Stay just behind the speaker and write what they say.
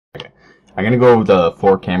I'm going to go over the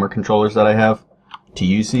 4 camera controllers that I have. To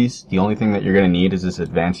use these, the only thing that you're going to need is this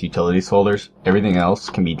advanced utilities folders. Everything else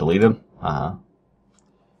can be deleted.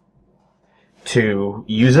 To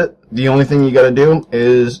use it, the only thing you got to do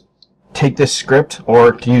is take this script,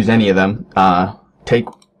 or to use any of them, take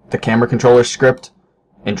the camera controller script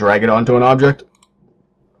and drag it onto an object.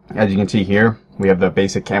 As you can see here, we have the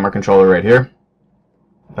basic camera controller right here.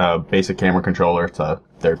 Basic camera controller, it's a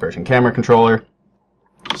third-person camera controller,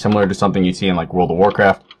 similar to something you see in like World of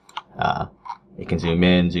Warcraft. It can zoom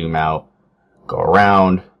in, zoom out, go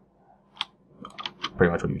around,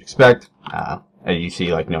 pretty much what you'd expect. And you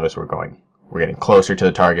see, like, notice we're getting closer to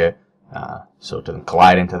the target, so it doesn't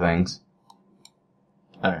collide into things.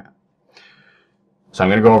 Alright. So I'm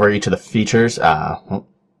going to go over each of the features.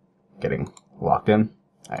 Getting locked in.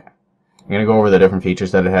 Alright. I'm going to go over the different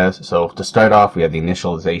features that it has. So to start off, we have the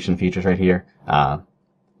initialization features right here. The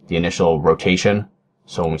initial rotation.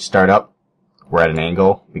 So when we start up, we're at an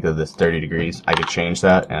angle because it's 30 degrees. I could change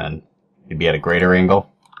that and it'd be at a greater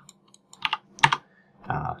angle.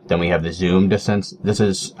 Then we have the zoom distance. This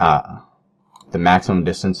is the maximum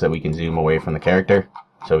distance that we can zoom away from the character.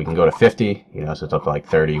 So we can go to 50, so it's up to like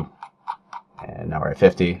 30, and now we're at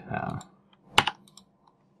 50.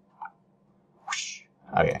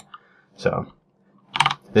 Okay, so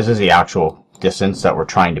this is the actual distance that we're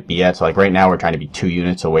trying to be at. So like right now we're trying to be 2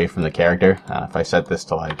 units away from the character. If I set this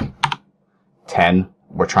to like 10,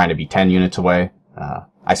 we're trying to be 10 units away.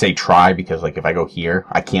 I say try because like if I go here,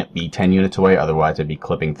 I can't be 10 units away, otherwise I'd be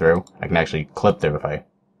clipping through. I can actually clip through if I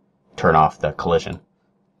turn off the collision.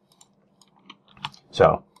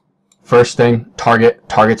 So, first thing,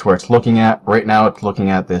 target's where it's looking at. Right now it's looking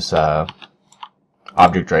at this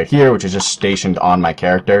object right here, which is just stationed on my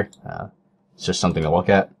character. It's just something to look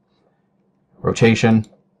at. Rotation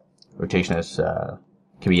is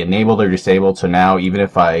can be enabled or disabled, so now even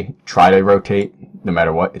if I try to rotate, no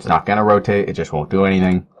matter what, it's not going to rotate, it just won't do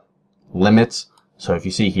anything. Limits, so if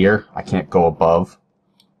you see here, I can't go above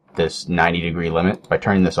this 90-degree limit. By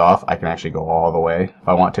turning this off, I can actually go all the way if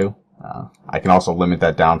I want to. I can also limit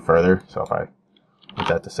that down further, so if I put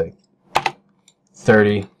that to say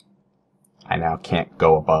 30, I now can't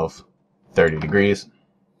go above 30 degrees.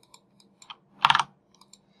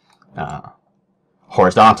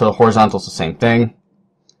 Horizontal's the same thing.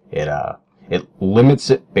 It limits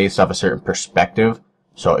it based off a certain perspective.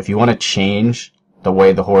 So if you want to change the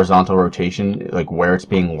way the horizontal rotation, like where it's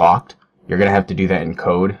being locked, you're gonna have to do that in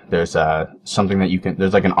code. There's something that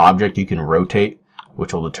there's like an object you can rotate,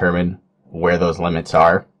 which will determine where those limits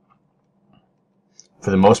are.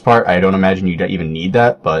 For the most part, I don't imagine you even need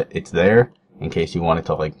that, but it's there in case you wanted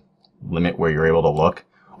to like limit where you're able to look,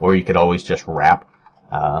 or you could always just wrap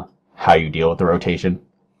how you deal with the rotation.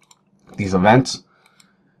 These events,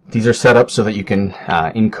 these are set up so that you can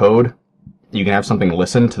in code, you can have something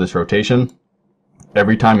listen to this rotation.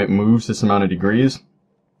 Every time it moves this amount of degrees,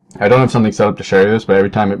 I don't have something set up to show you this, but every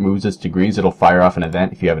time it moves this degrees, it'll fire off an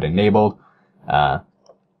event if you have it enabled.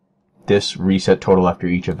 This reset total after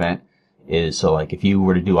each event is, so like if you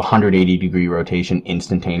were to do a 180-degree rotation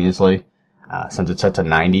instantaneously, since it's set to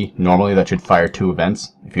 90, normally that should fire 2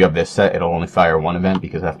 events. If you have this set, it'll only fire 1 event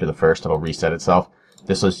because after the first, it'll reset itself.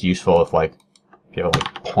 This is useful if like, if you have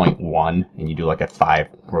like 0.1 and you do like a 5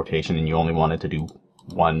 rotation and you only wanted to do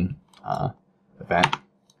 1 event.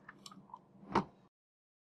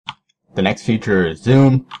 The next feature is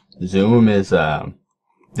zoom. Zoom is,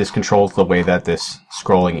 this controls the way that this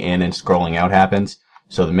scrolling in and scrolling out happens.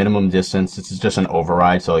 So the minimum distance, this is just an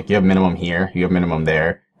override. So like you have minimum here, you have minimum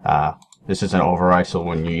there. This is an override, so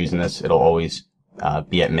when you're using this, it'll always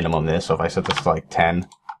be at minimum this. So if I set this to like 10,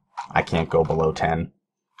 I can't go below 10.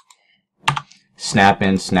 Snap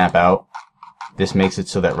in, snap out. This makes it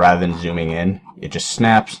so that rather than zooming in, it just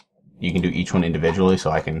snaps. You can do each one individually,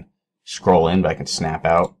 so I can scroll in, but I can snap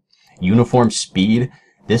out. Uniform speed.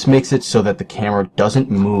 This makes it so that the camera doesn't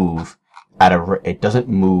move it doesn't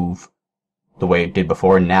move the way it did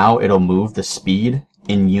before. Now it'll move the speed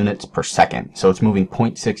in units per second. So it's moving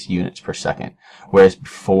 0.6 units per second. Whereas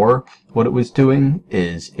before, what it was doing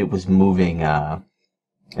is it was moving, and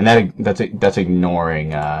that's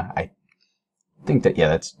ignoring, I think that,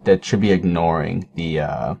 yeah, that should be ignoring the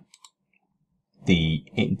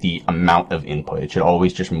amount of input. It should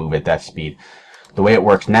always just move at that speed. The way it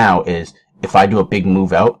works now is if I do a big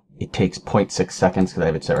move out, it takes 0.6 seconds, because I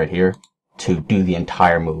have it set right here, to do the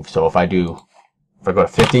entire move. So if I go to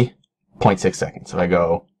 50, 0.6 seconds. If I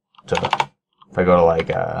go to like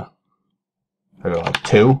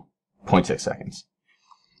 2, 0.6 seconds.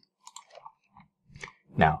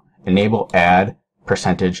 Now, enable add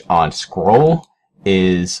percentage on scroll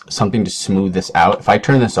is something to smooth this out. If I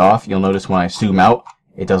turn this off, you'll notice when I zoom out,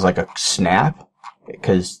 it does like a snap,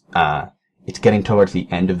 because it's getting towards the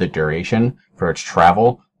end of the duration for its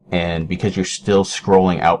travel, and because you're still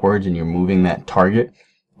scrolling outwards and you're moving that target,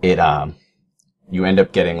 it you end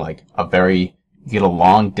up getting like you get a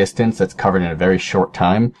long distance that's covered in a very short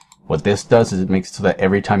time. What this does is it makes it so that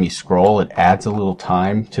every time you scroll, it adds a little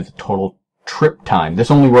time to the total trip time.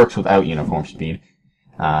 This only works without uniform speed,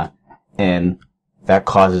 and that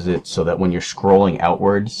causes it so that when you're scrolling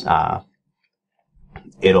outwards,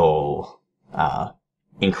 it'll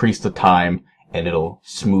increase the time, and it'll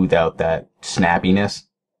smooth out that snappiness.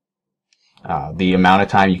 The amount of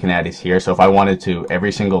time you can add is here. So if I wanted to,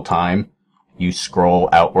 every single time you scroll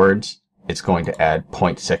outwards, it's going to add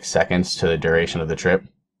 0.6 seconds to the duration of the trip,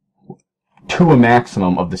 to a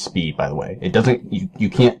maximum of the speed, by the way. It doesn't, you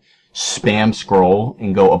can't spam scroll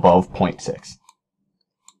and go above 0.6.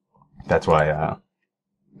 That's why, yeah.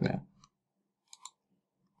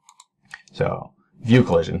 So, view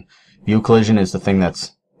collision. View collision is the thing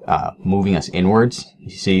that's moving us inwards.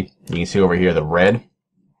 You can see over here the red.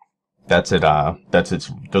 That's it.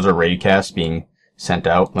 Those are raycasts being sent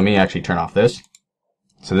out. Let me actually turn off this.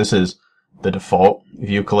 So this is the default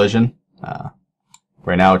view collision.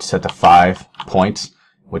 Right now it's set to 5 points,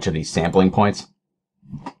 which are these sampling points.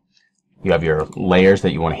 You have your layers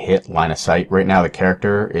that you want to hit, line of sight. Right now the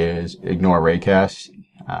character is ignore raycasts.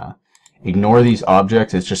 Ignore these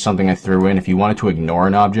objects. It's just something I threw in. If you wanted to ignore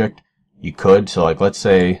an object, you could. So like, let's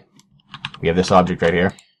say we have this object right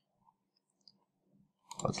here.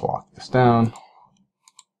 Let's lock this down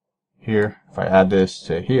here. If I add this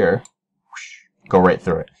to here, go right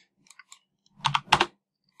through it.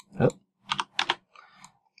 Yep.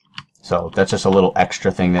 So that's just a little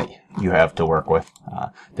extra thing that you have to work with.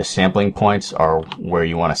 The sampling points are where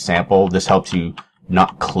you want to sample. This helps you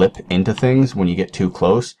not clip into things when you get too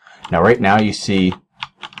close. Now right now you see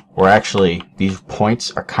these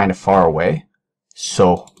points are kind of far away,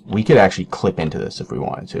 so we could actually clip into this if we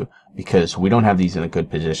wanted to, because we don't have these in a good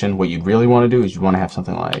position. What you'd really want to do is you want to have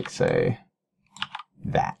something like, say,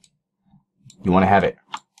 that. You want to have it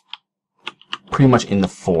pretty much in the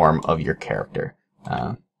form of your character,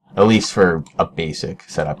 at least for a basic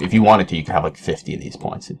setup. If you wanted to, you could have like 50 of these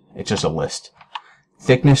points. It's just a list.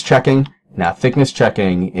 Thickness checking. Now, thickness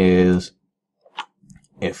checking is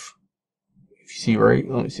if you see right,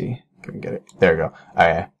 let me see, can we get it? There we go.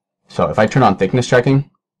 Okay. So if I turn on thickness checking,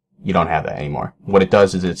 you don't have that anymore. What it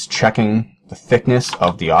does is it's checking the thickness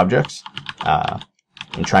of the objects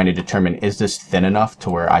and trying to determine, is this thin enough to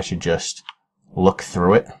where I should just look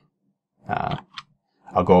through it.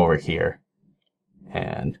 I'll go over here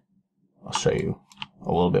and I'll show you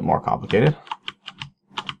a little bit more complicated.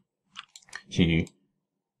 So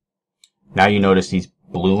now you notice these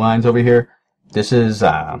blue lines over here. This is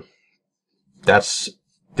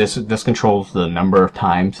this controls the number of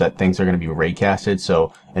times that things are going to be raycasted.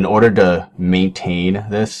 So in order to maintain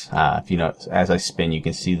this, if you know, as I spin, you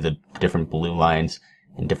can see the different blue lines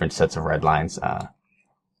and different sets of red lines.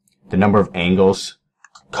 The number of angles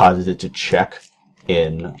causes it to check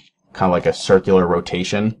in kind of like a circular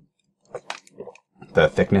rotation. The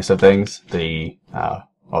thickness of things, the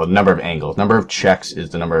number of angles. Number of checks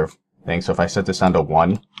is the number of things. So if I set this down to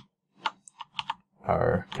 1,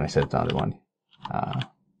 or can I set it down to 1?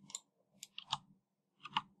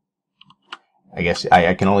 I guess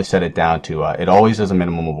I can only set it down to, it always does a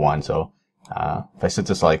minimum of 1. So if I set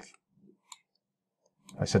this like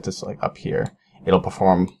up here, it'll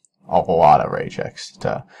perform a lot of ray checks.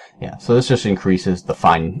 So this just increases the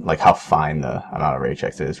how fine the amount of ray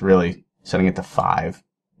checks is. Really, setting it to 5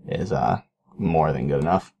 is more than good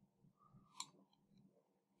enough.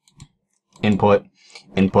 Input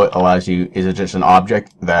allows you, is it just an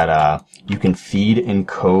object that you can feed in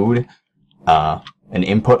code an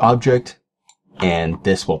input object, and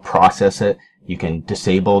this will process it. You can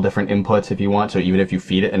disable different inputs if you want. So even if you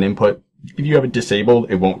feed it an input, if you have it disabled,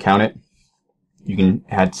 it won't count it. You can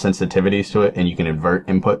add sensitivities to it, and you can invert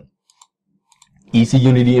input. Easy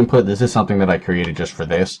Unity input. This is something that I created just for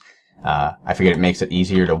this. I figured it makes it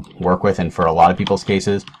easier to work with, and for a lot of people's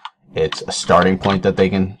cases, it's a starting point that they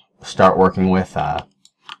can start working with,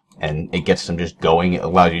 and it gets them just going. It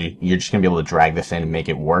allows you, you're just going to be able to drag this in and make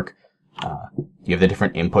it work. You have the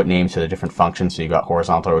different input names to the different functions. So you've got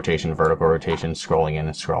horizontal rotation, vertical rotation, scrolling in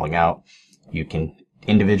and scrolling out. You can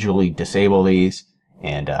individually disable these,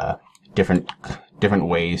 and different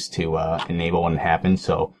ways to enable when it happens.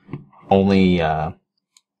 So only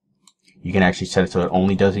you can actually set it so it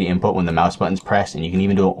only does the input when the mouse button's pressed, and you can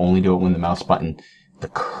even only do it when the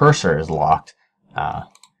cursor is locked.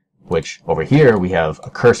 Which over here we have a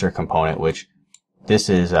cursor component, which this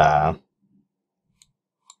is, well,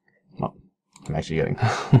 I'm actually getting,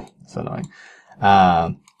 it's annoying.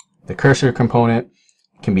 The cursor component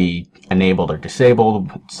can be enabled or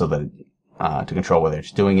disabled so that, to control whether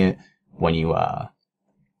it's doing it. When you,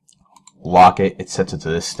 lock it, it sets it to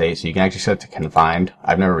this state, so you can actually set it to confined.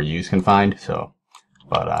 I've never used confined, so,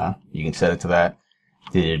 but, you can set it to that.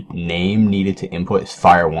 The name needed to input is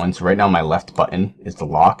fire1, so right now my left button is the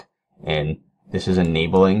lock, and this is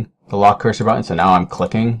enabling the lock cursor button, so now I'm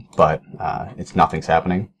clicking, but, nothing's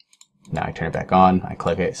happening. Now I turn it back on, I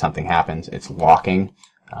click it, something happens, it's locking.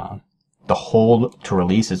 The hold to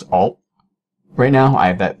release is Alt. Right now, I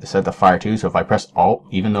have that set to fire2, so if I press Alt,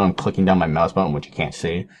 even though I'm clicking down my mouse button, which you can't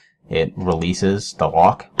see, it releases the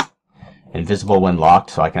lock. Invisible when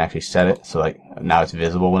locked, so I can actually set it, so like, now it's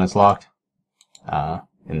visible when it's locked. And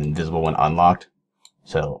invisible when unlocked.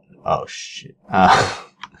 So, oh shit. I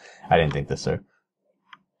didn't think this through.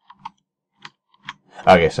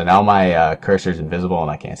 Okay, so now my cursor is invisible and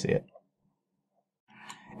I can't see it.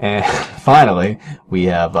 And finally, we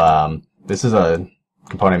have, this is a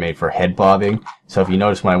component made for head bobbing. So if you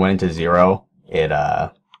notice when I went into 0,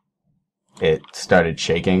 it started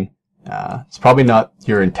shaking. It's probably not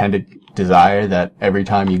your intended desire that every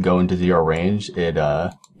time you go into 0 range,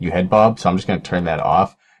 you head bob. So I'm just going to turn that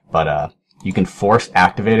off. But, you can force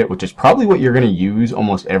activate it, which is probably what you're going to use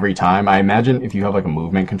almost every time. I imagine if you have like a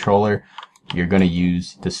movement controller, you're going to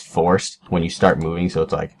use this forced when you start moving. So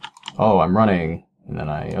it's like, oh, I'm running. And then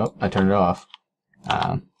I turn it off.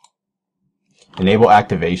 Enable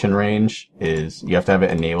activation range is, you have to have it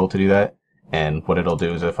enabled to do that. And what it'll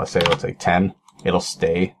do is if I say, let's say 10, it'll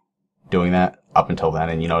stay doing that up until then.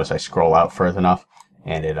 And you notice I scroll out further enough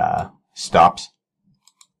and it, stops.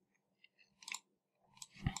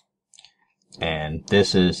 And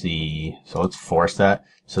this is the, so let's force that.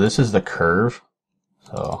 So this is the curve.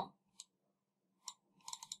 So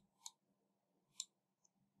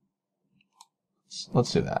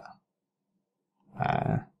let's do that.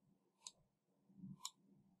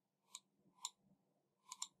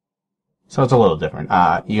 So it's a little different.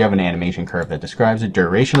 You have an animation curve that describes the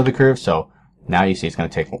duration of the curve. So now you see it's going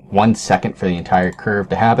to take 1 second for the entire curve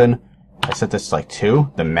to happen. I set this to like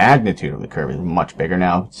 2. The magnitude of the curve is much bigger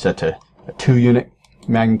now. It's set to a 2-unit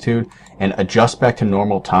magnitude. And adjust back to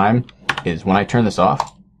normal time is when I turn this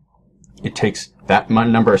off, it takes that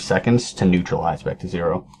number of seconds to neutralize back to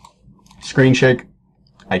 0. Screen shake,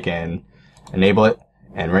 I can enable it.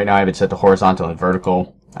 And right now I have it set to horizontal and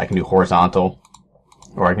vertical. I can do horizontal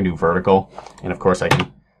or I can do vertical. And of course I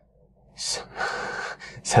can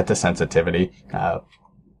set the sensitivity.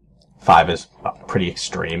 5 is pretty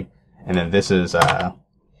extreme. And then this is, let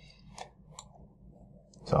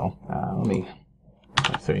me,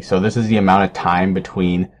 3. So this is the amount of time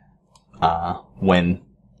between, when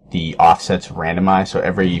the offset's randomized. So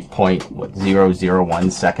every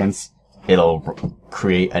 0.001 seconds, it'll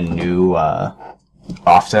create a new,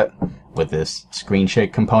 offset with this screen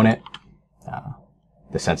shake component.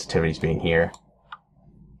 The sensitivity's being here.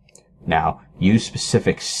 Now, use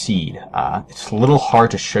specific seed. It's a little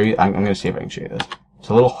hard to show you. I'm going to see if I can show you this. It's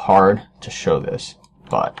a little hard to show this,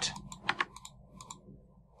 but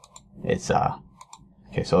it's,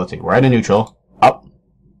 okay, so let's see. We're at a neutral. Up,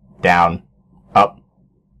 down, up,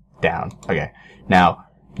 down. Okay. Now,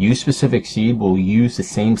 use specific seed will use the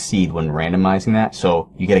same seed when randomizing that,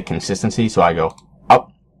 so you get a consistency. So I go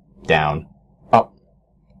up, down,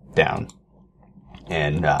 down.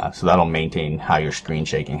 And so that'll maintain how your screen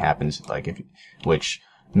shaking happens, like which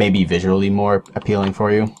may be visually more appealing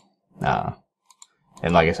for you.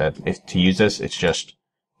 And like I said, to use this, it's just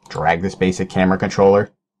drag this basic camera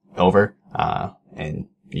controller over, and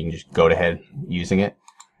you can just go ahead using it.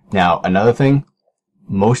 Now, another thing,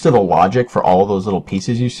 most of the logic for all of those little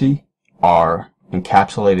pieces you see are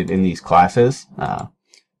encapsulated in these classes.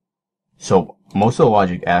 So most of the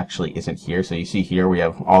logic actually isn't here. So you see here we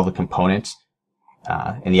have all the components.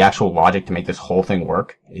 And the actual logic to make this whole thing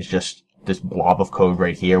work is just this blob of code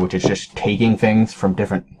right here, which is just taking things from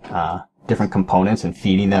different components and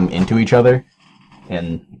feeding them into each other.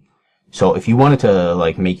 And so if you wanted to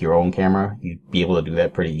like make your own camera, you'd be able to do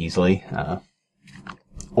that pretty easily.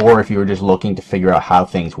 Or if you were just looking to figure out how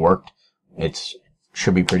things worked,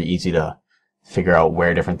 should be pretty easy to figure out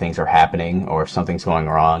where different things are happening or if something's going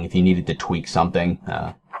wrong. If you needed to tweak something,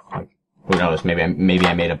 who knows, maybe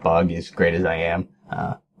I made a bug as great as I am.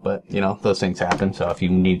 But, you know, those things happen. So if you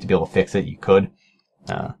needed to be able to fix it, you could.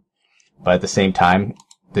 But at the same time,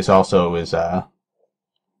 this also is, the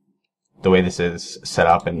way this is set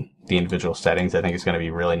up and the individual settings, I think is going to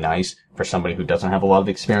be really nice for somebody who doesn't have a lot of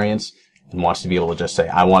experience and wants to be able to just say,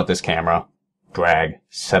 I want this camera drag,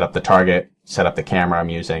 set up the target, set up the camera I'm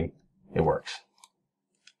using. It works.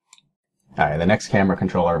 Alright, the next camera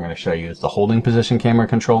controller I'm going to show you is the holding position camera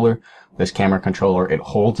controller. This camera controller, it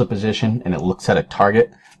holds a position and it looks at a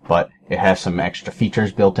target, but it has some extra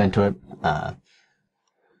features built into it.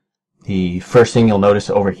 The first thing you'll notice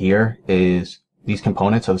over here is these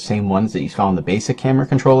components are the same ones that you saw in the basic camera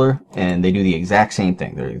controller, and they do the exact same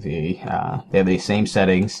thing. They have the same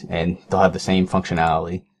settings, and they'll have the same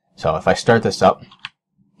functionality. So if I start this up,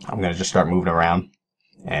 I'm going to just start moving around,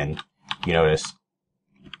 and you notice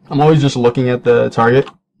I'm always just looking at the target,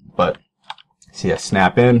 but see, I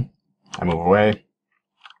snap in, I move away,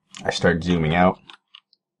 I start zooming out.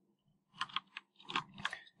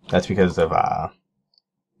 That's because of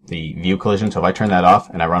the view collision. So if I turn that off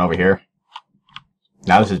and I run over here,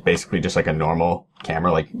 now this is basically just like a normal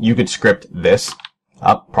camera. Like, you could script this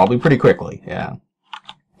up probably pretty quickly. Yeah,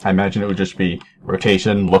 I imagine it would just be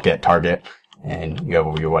rotation, look at target, and you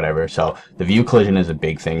have your whatever. So the view collision is a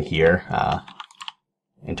big thing here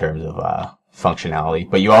in terms of functionality.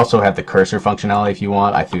 But you also have the cursor functionality if you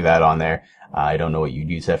want. I threw that on there. I don't know what you'd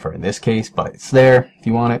use that for in this case, but it's there if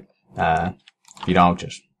you want it. If you don't,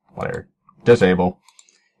 just whatever. Disable.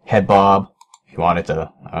 Head bob. If you want it to,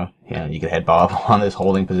 you can head bob on this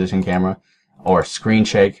holding position camera. Or screen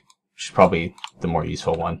shake, which is probably the more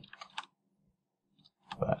useful one.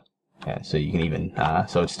 But yeah, so you can even,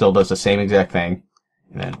 so it still does the same exact thing,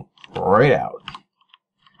 and then right out.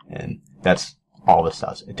 And that's all this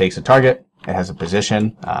does. It takes a target, it has a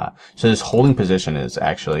position. So this holding position is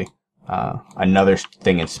actually another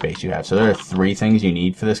thing in space you have. So there are 3 things you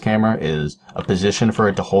need for this camera: is a position for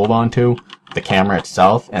it to hold on to, the camera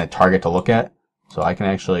itself, and a target to look at. So I can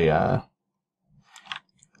actually, I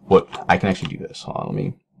can actually do this. Hold on, let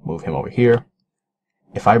me move him over here.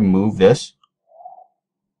 If I move this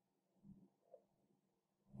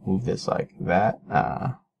like that,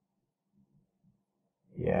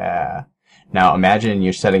 yeah. Now imagine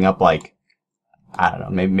you're setting up like, I don't know,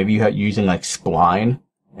 maybe you're using like spline,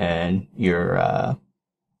 and you're,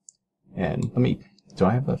 and let me, do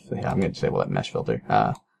I have a, yeah, I'm going to disable that mesh filter.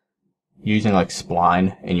 Using like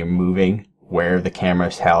spline, and you're moving where the camera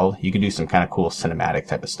is held. You can do some kind of cool cinematic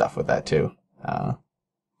type of stuff with that too.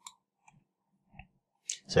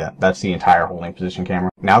 So yeah, that's the entire holding position camera.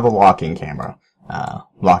 Now the locking camera,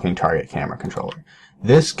 locking target camera controller.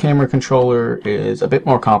 This camera controller is a bit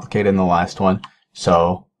more complicated than the last one.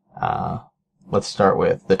 So let's start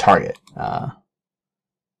with the target.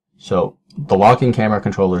 So the locking camera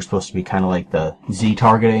controller is supposed to be kind of like the Z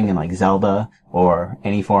targeting in like Zelda, or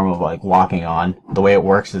any form of like locking on. The way it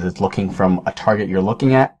works is it's looking from a target you're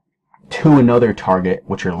looking at to another target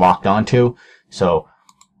which you're locked onto. So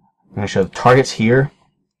I'm going to show the targets here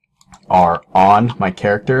are on my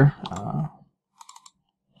character.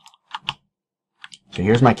 So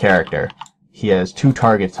here's my character. He has 2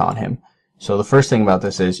 targets on him. So the first thing about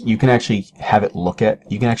this is you can actually have it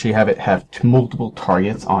have multiple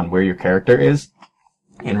targets on where your character is.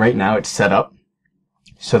 And right now it's set up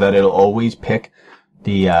so that it'll always pick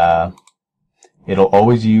the, it'll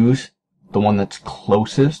always use the one that's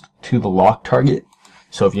closest to the locked target.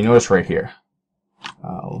 So if you notice right here,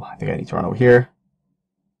 I think I need to run over here,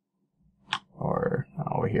 or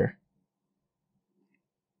over here.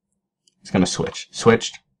 It's going to switch.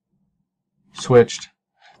 Switched.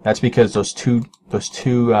 That's because those two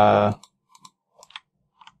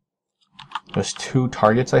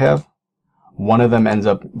targets I have, one of them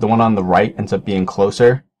the one on the right ends up being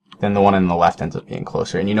closer, then the one on the left ends up being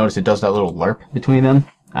closer. And you notice it does that little lerp between them.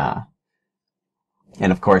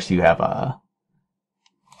 And of course you have,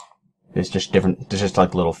 there's just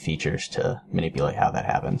like little features to manipulate how that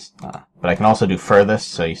happens. But I can also do furthest,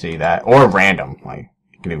 so you see that, or random, like,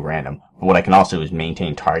 you can do random. But what I can also do is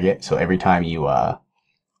maintain target, so every time you,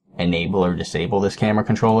 enable or disable this camera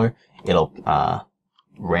controller, it'll,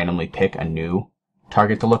 randomly pick a new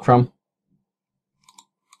target to look from.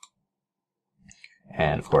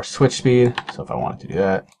 And of course switch speed, so if I wanted to do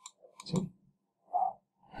that, so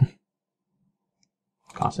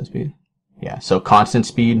constant speed. Yeah, so constant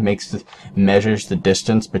speed measures the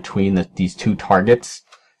distance between these 2 targets,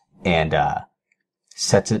 and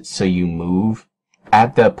sets it so you move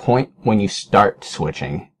at the point when you start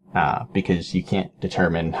switching, because you can't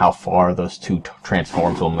determine how far those 2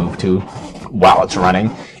 transforms will move to while it's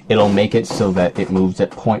running. It'll make it so that it moves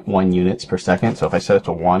at 0.1 units per second. So if I set it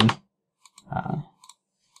to 1, it's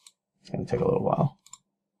going to take a little while.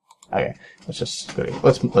 Okay,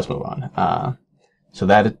 let's move on. So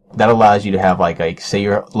that allows you to have like say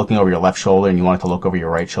you're looking over your left shoulder and you want it to look over your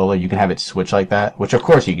right shoulder, you can have it switch like that, which of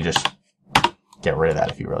course you could just get rid of that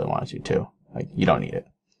if you really wanted to too. Like, you don't need it.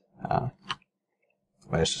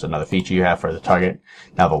 That's just another feature you have for the target.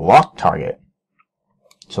 Now the lock target.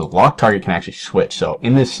 So the lock target can actually switch. So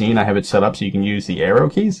in this scene, I have it set up so you can use the arrow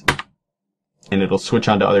keys, and it'll switch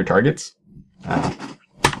onto other targets. You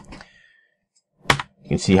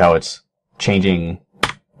can see how it's changing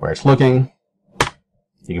where it's looking.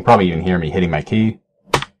 You can probably even hear me hitting my key.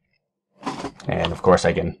 And of course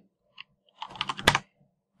I can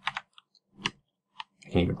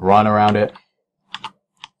even run around it.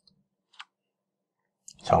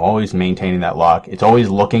 So I'm always maintaining that lock. It's always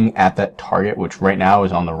looking at that target, which right now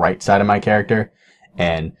is on the right side of my character,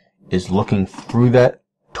 and is looking through that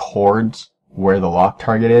towards where the lock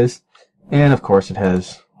target is. And of course it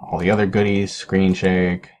has all the other goodies: screen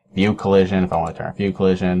shake, view collision if I want to turn off view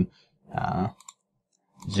collision,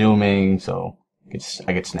 zooming, so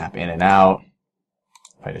I could snap in and out.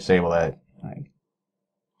 If I disable that,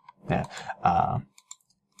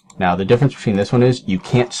 now the difference between this one is you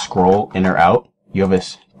can't scroll in or out. You have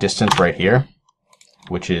this distance right here,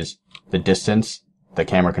 which is the distance the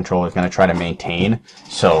camera controller is going to try to maintain.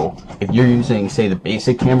 So if you're using, say, the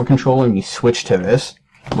basic camera controller and you switch to this,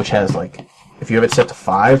 which has like, if you have it set to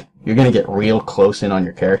 5, you're going to get real close in on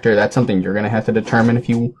your character. That's something you're going to have to determine if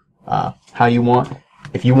you, how you want.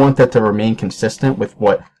 If you want that to remain consistent with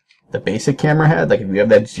what the basic camera had, like if you have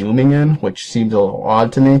that zooming in, which seems a little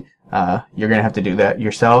odd to me, you're going to have to do that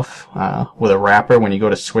yourself. With a wrapper, when you go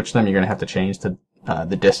to switch them, you're going to have to change the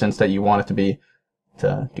distance that you want it to be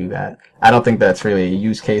to do that. I don't think that's really a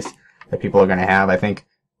use case that people are going to have. I think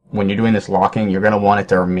when you're doing this locking, you're going to want it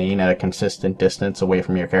to remain at a consistent distance away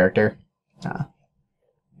from your character.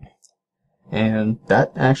 And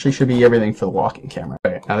that actually should be everything for the locking camera.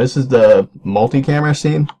 Okay, now this is the multi-camera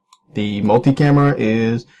scene. The multi-camera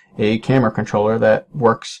is a camera controller that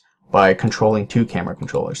works by controlling 2 camera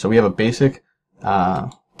controllers. So we have a basic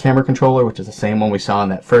camera controller, which is the same one we saw in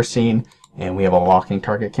that first scene, and we have a locking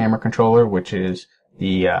target camera controller, which is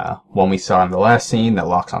the one we saw in the last scene that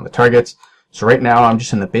locks on the targets. So right now I'm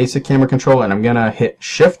just in the basic camera controller, and I'm gonna hit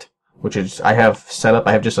Shift, which is I have set up.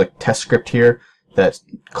 I have just like test script here that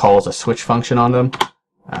calls a switch function on them,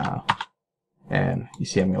 and you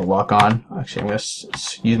see I'm gonna lock on. Actually, I'm gonna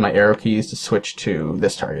use my arrow keys to switch to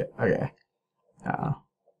this target. Okay.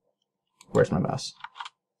 Where's my mouse?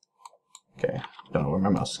 Okay, don't know where my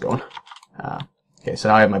mouse is going. Okay, so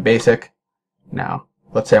now I have my basic. Now,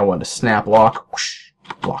 let's say I wanted to snap lock. Whoosh,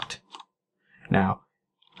 locked. Now,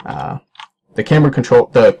 the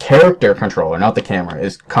character controller, not the camera,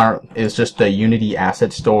 is just a Unity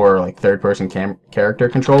asset store, like third-person character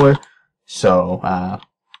controller. So,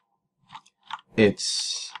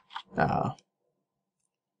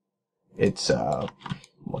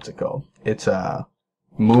 what's it called? It's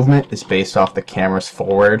movement is based off the camera's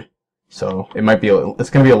forward, so it's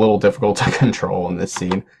gonna be a little difficult to control in this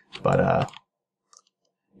scene, but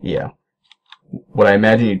yeah. What I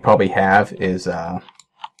imagine you'd probably have is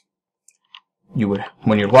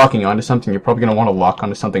when you're locking onto something, you're probably gonna want to lock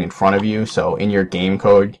onto something in front of you. So in your game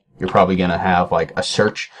code, you're probably gonna have like a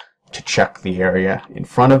search to check the area in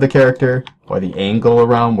front of the character or the angle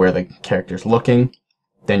around where the character's looking.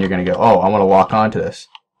 Then you're gonna go, oh, I want to lock onto this.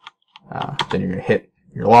 Then you're gonna hit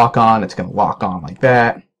your lock on. It's gonna lock on like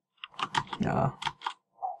that. There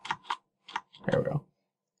we go.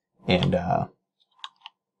 And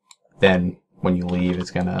then when you leave,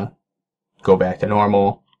 it's gonna go back to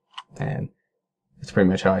normal. And that's pretty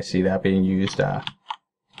much how I see that being used.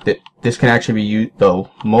 This can actually be used. The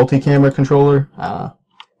multi-camera controller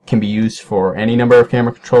can be used for any number of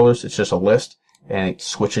camera controllers. It's just a list, and it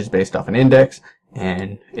switches based off an index.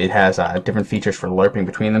 And it has different features for lerping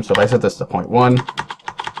between them. So if I set this to 0.1,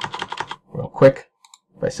 real quick,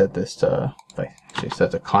 if I set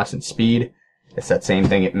to constant speed, it's that same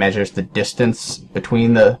thing. It measures the distance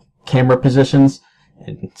between the camera positions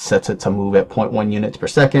and sets it to move at 0.1 units per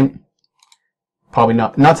second. Probably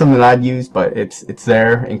not something that I'd use, but it's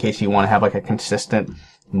there in case you want to have like a consistent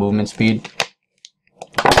movement speed.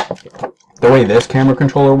 The way this camera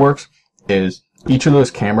controller works is each of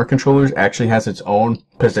those camera controllers actually has its own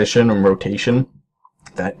position and rotation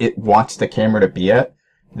that it wants the camera to be at.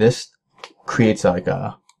 This creates like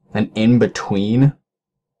an in-between.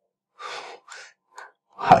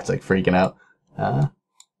 It's like freaking out.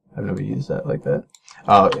 I've never used that like that.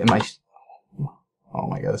 Oh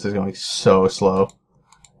my god, this is going so slow.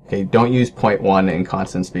 Okay, don't use 0.1 in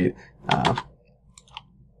constant speed.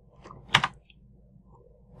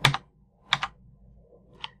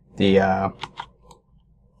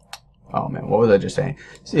 Oh man, what was I just saying?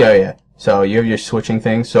 So, yeah. So you have your switching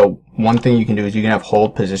thing. So one thing you can do is you can have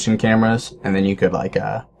hold position cameras, and then you could like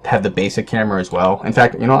have the basic camera as well. In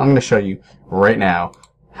fact, I'm going to show you right now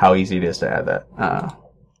how easy it is to add that.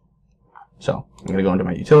 So I'm going to go into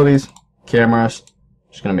my utilities, cameras,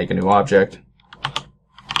 just going to make a new object,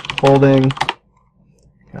 holding, and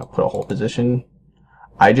I'll put a whole position.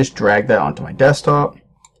 I just drag that onto my desktop.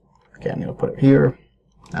 Okay, I'm going to put it here.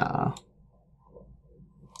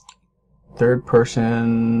 Third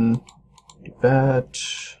person, do that,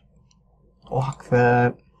 lock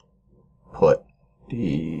that, put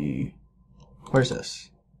the, where's this?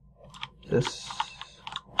 This,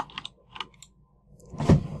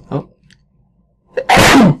 oh.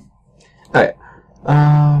 Alright,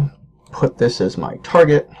 put this as my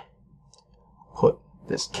target, put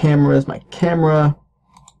this camera as my camera,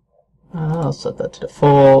 I'll set that to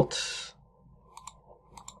default.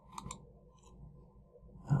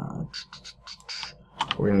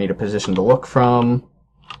 We're gonna need a position to look from.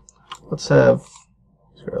 Let's have,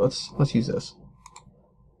 sure, let's use this.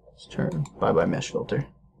 Let's turn bye mesh filter.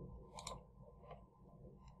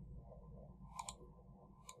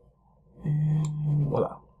 And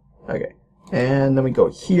voila. Okay, and then we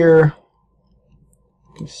go here.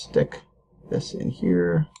 We can stick this in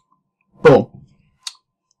here. Boom.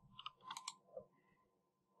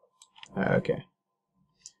 Okay.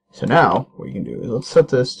 So now what you can do is let's set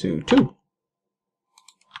this to 2.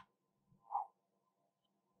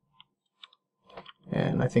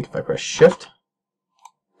 And I think if I press shift,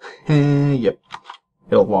 yep,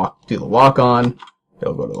 it'll do the lock on,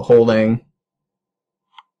 it'll go to the holding.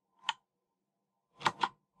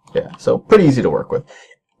 Yeah, so pretty easy to work with.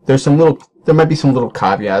 There might be some little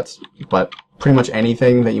caveats, but pretty much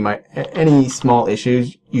anything that any small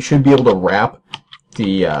issues, you should be able to wrap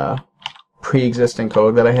the pre-existing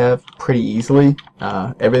code that I have pretty easily.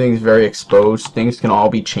 Everything's very exposed. Things can all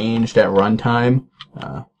be changed at runtime.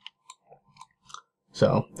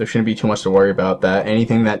 So there shouldn't be too much to worry about that.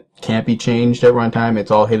 Anything that can't be changed at runtime, it's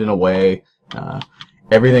all hidden away.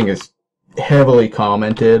 Everything is heavily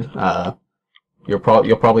commented. You'll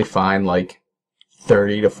probably find like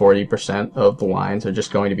 30 to 40% of the lines are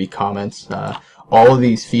just going to be comments. All of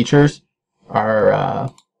these features are.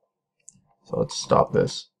 So let's stop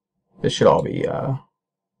this. This should all be.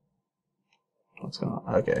 What's going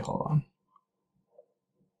on? Okay, hold on.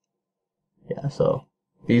 Yeah, so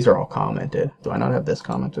these are all commented. Do I not have this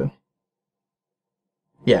commented?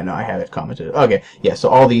 Yeah, no, I have it commented. Okay, yeah, so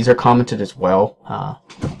all these are commented as well.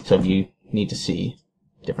 So if you need to see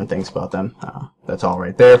different things about them, that's all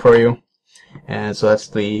right there for you. And so that's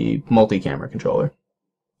the multi-camera controller.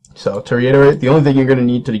 So to reiterate, the only thing you're going to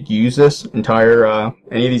need to use this entire,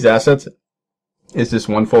 any of these assets is this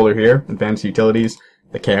one folder here, Advanced Utilities,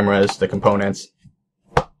 the cameras, the components.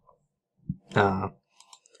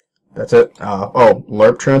 That's it. Oh,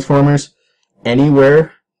 LERP transformers.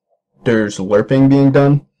 Anywhere there's lerping being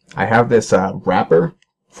done, I have this wrapper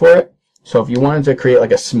for it. So if you wanted to create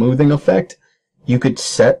like a smoothing effect, you could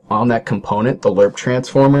set on that component the lerp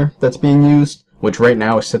transformer that's being used, which right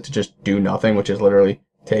now is set to just do nothing, which is literally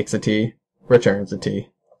takes a T, returns a T.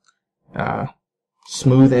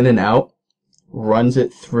 Smooth in and out, runs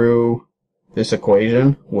it through this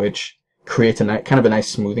equation, which creates kind of a nice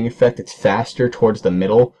smoothing effect. It's faster towards the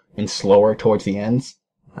middle and slower towards the ends.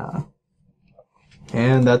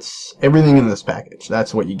 And that's everything in this package.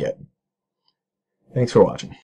 That's what you get. Thanks for watching.